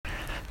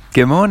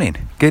Good morning,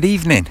 good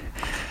evening,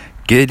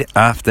 good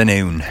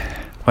afternoon,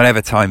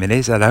 whatever time it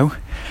is. Hello.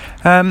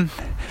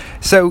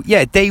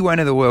 Day one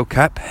of the World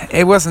Cup.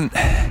 It wasn't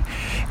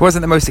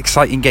the most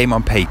exciting game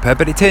on paper,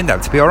 but it turned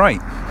out to be all right.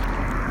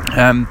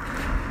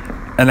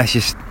 Unless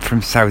you're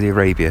from Saudi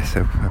Arabia,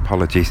 so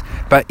apologies.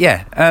 But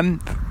yeah,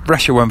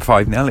 Russia won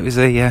 5-0. It was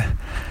a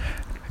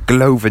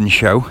Gloven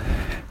show.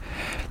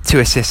 2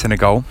 assists and a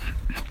goal.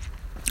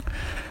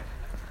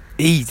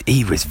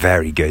 He was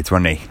very good,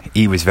 wasn't he?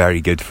 He was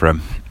very good for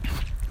him.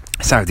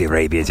 Saudi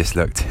Arabia just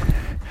looked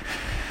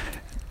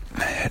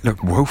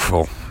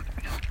woeful.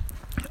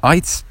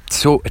 I'd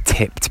sort of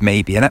tipped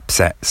maybe an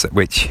upset,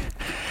 which,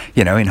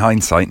 in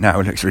hindsight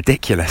now looks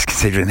ridiculous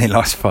considering they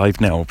lost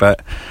 5-0.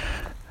 But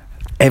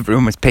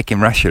everyone was picking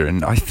Russia,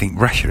 and I think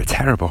Russia are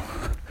terrible.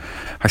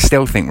 I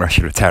still think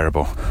Russia are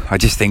terrible. I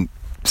just think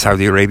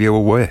Saudi Arabia were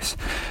worse.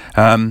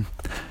 But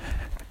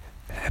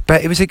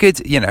it was a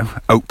good,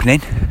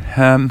 opening.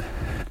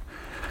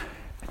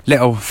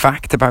 Little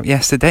fact about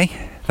yesterday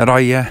that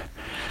I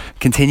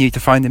continue to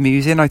find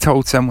amusing. I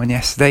told someone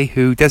yesterday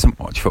who doesn't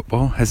watch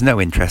football, has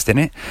no interest in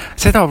it. I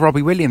said,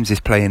 Robbie Williams is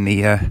playing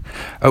the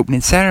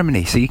opening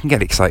ceremony, so you can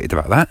get excited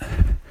about that.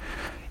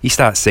 He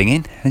starts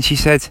singing, and she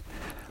said,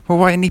 well,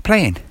 why isn't he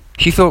playing?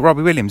 She thought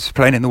Robbie Williams was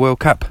playing in the World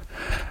Cup.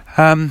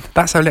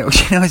 That's how little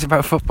she knows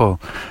about football.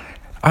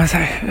 I was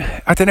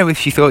like, I don't know if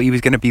she thought he was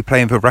going to be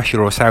playing for Russia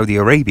or Saudi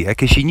Arabia,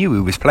 because she knew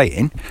he was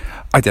playing.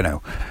 I don't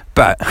know.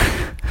 But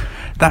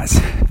that's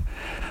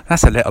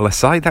a little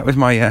aside. That was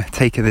my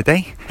take of the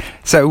day.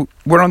 So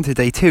we're on to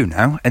day 2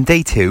 now, and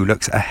day 2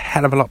 looks a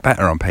hell of a lot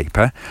better on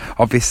paper.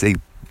 Obviously,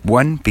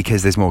 1,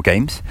 because there's more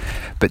games,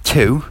 but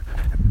 2,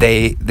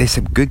 there's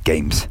some good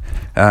games.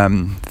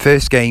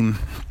 First game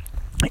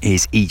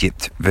is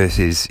Egypt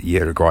versus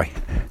Uruguay,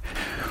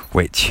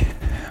 which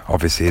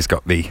obviously has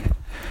got the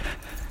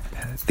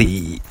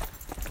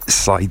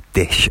side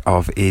dish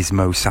of, is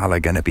Mo Salah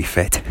going to be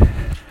fit?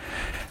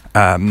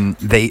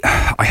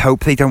 I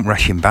hope they don't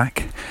rush him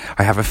back.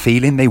 I have a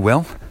feeling they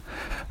will.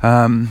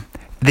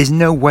 There's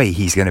no way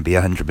he's going to be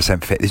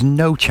 100% fit. There's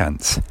no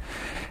chance.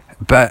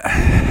 But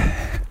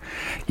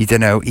you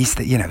don't know. He's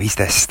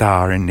their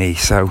star, isn't he?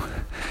 So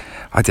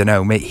I don't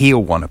know.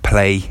 He'll want to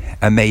play,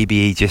 and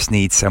maybe he just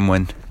needs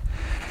someone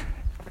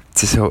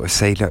to sort of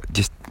say, look,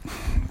 just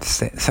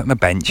sit on the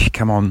bench.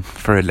 Come on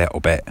for a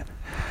little bit.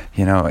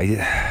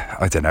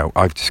 I don't know.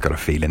 I've just got a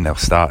feeling they'll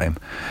start him.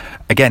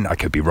 Again, I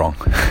could be wrong,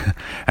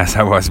 as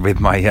I was with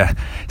my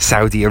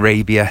Saudi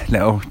Arabia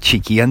little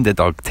cheeky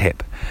underdog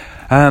tip.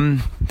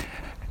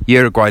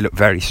 Uruguay looked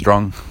very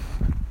strong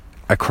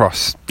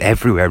across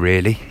everywhere,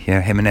 really.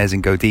 Jimenez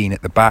and Godin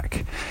at the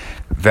back,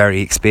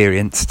 very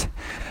experienced.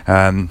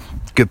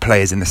 Good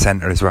players in the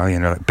centre as well.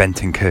 Like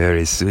Bentancur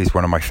is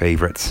one of my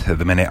favourites at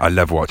the minute. I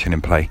love watching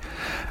him play.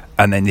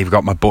 And then you've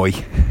got my boy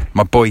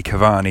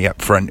Cavani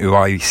up front, who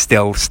I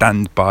still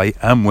stand by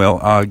and will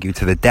argue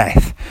to the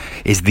death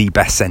is the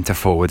best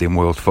centre-forward in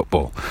world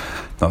football.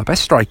 Not the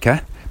best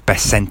striker,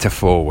 best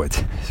centre-forward.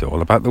 It's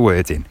all about the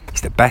wording.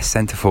 He's the best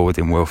centre-forward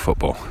in world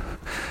football.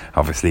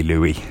 Obviously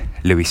Luis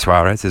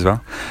Suarez as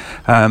well.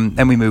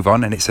 Then we move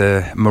on, and it's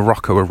a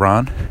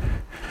Morocco-Iran.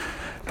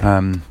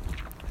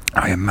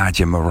 I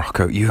imagine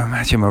Morocco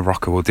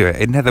will do it.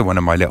 Another one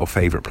of my little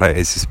favourite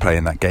players is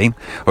playing that game,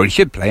 or he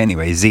should play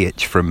anyway.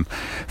 Ziyech from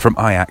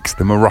Ajax,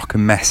 the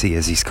Moroccan Messi,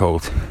 as he's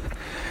called.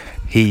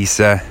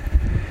 He's a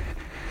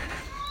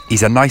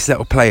nice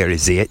little player,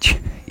 is Ziyech.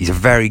 He's a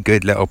very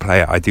good little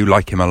player. I do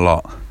like him a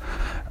lot,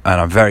 and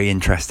I'm very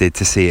interested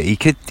to see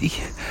it.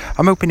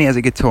 I'm hoping he has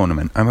a good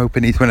tournament. I'm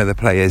hoping he's one of the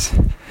players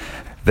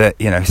that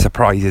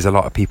surprises a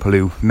lot of people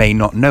who may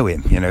not know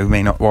him. Who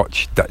may not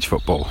watch Dutch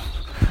football.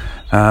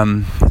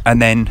 And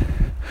then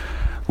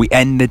we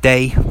end the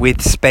day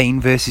with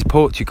Spain versus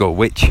Portugal,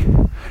 which,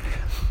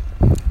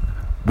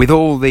 with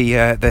all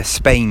the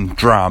Spain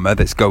drama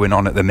that's going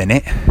on at the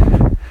minute,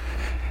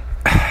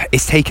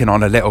 it's taken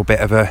on a little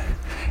bit of a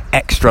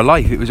extra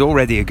life. It was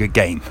already a good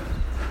game.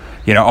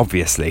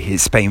 Obviously,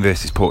 it's Spain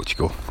versus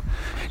Portugal.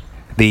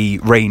 The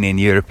reigning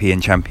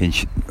European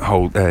championship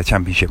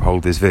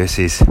holders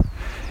versus,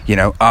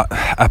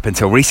 up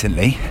until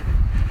recently,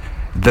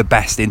 the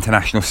best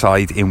international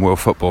side in world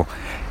football.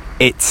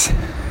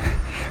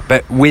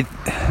 But with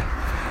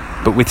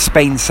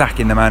Spain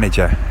sacking the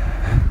manager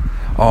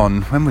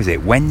on, when was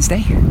it?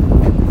 Wednesday.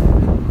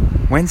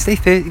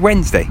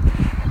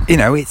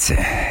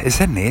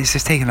 It's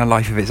just taken a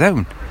life of its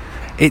own.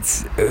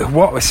 It's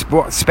what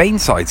Spain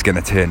side's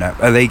going to turn up.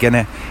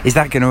 Is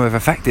that going to have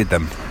affected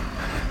them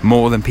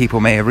more than people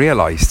may have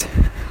realised?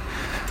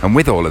 And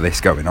with all of this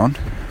going on,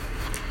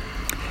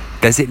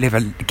 does it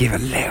give a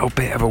little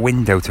bit of a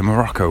window to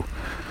Morocco?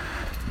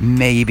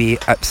 Maybe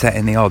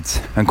upsetting the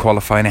odds and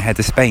qualifying ahead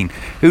of Spain.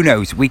 Who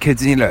knows? We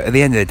could, at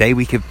the end of the day,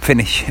 we could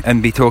finish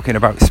and be talking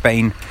about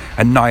Spain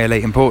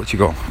annihilating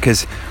Portugal,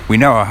 because we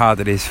know how hard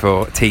it is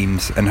for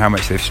teams and how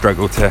much they've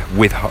struggled to,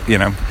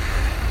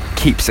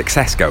 keep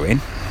success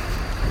going.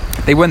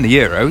 They won the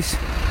Euros.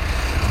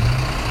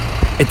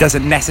 It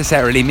doesn't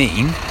necessarily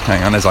mean,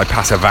 hang on as I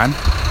pass a van.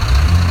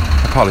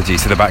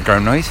 Apologies for the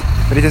background noise,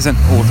 but it doesn't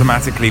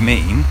automatically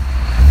mean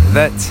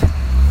that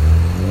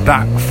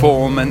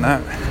form and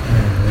that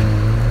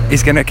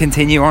is going to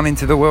continue on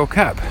into the World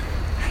Cup.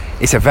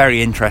 It's a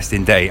very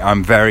interesting day.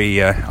 I'm very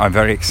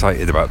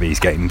excited about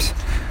these games.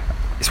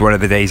 It's one of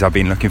the days I've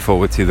been looking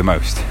forward to the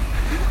most.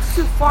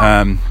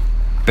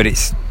 But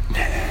it's,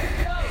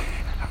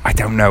 I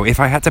don't know,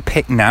 if I had to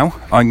pick now,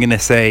 I'm going to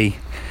say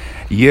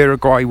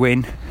Uruguay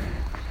win,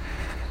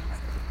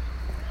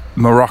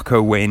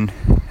 Morocco win,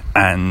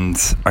 and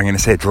I'm going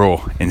to say a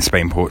draw in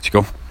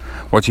Spain-Portugal.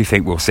 What do you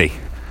think we'll see?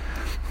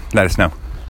 Let us know.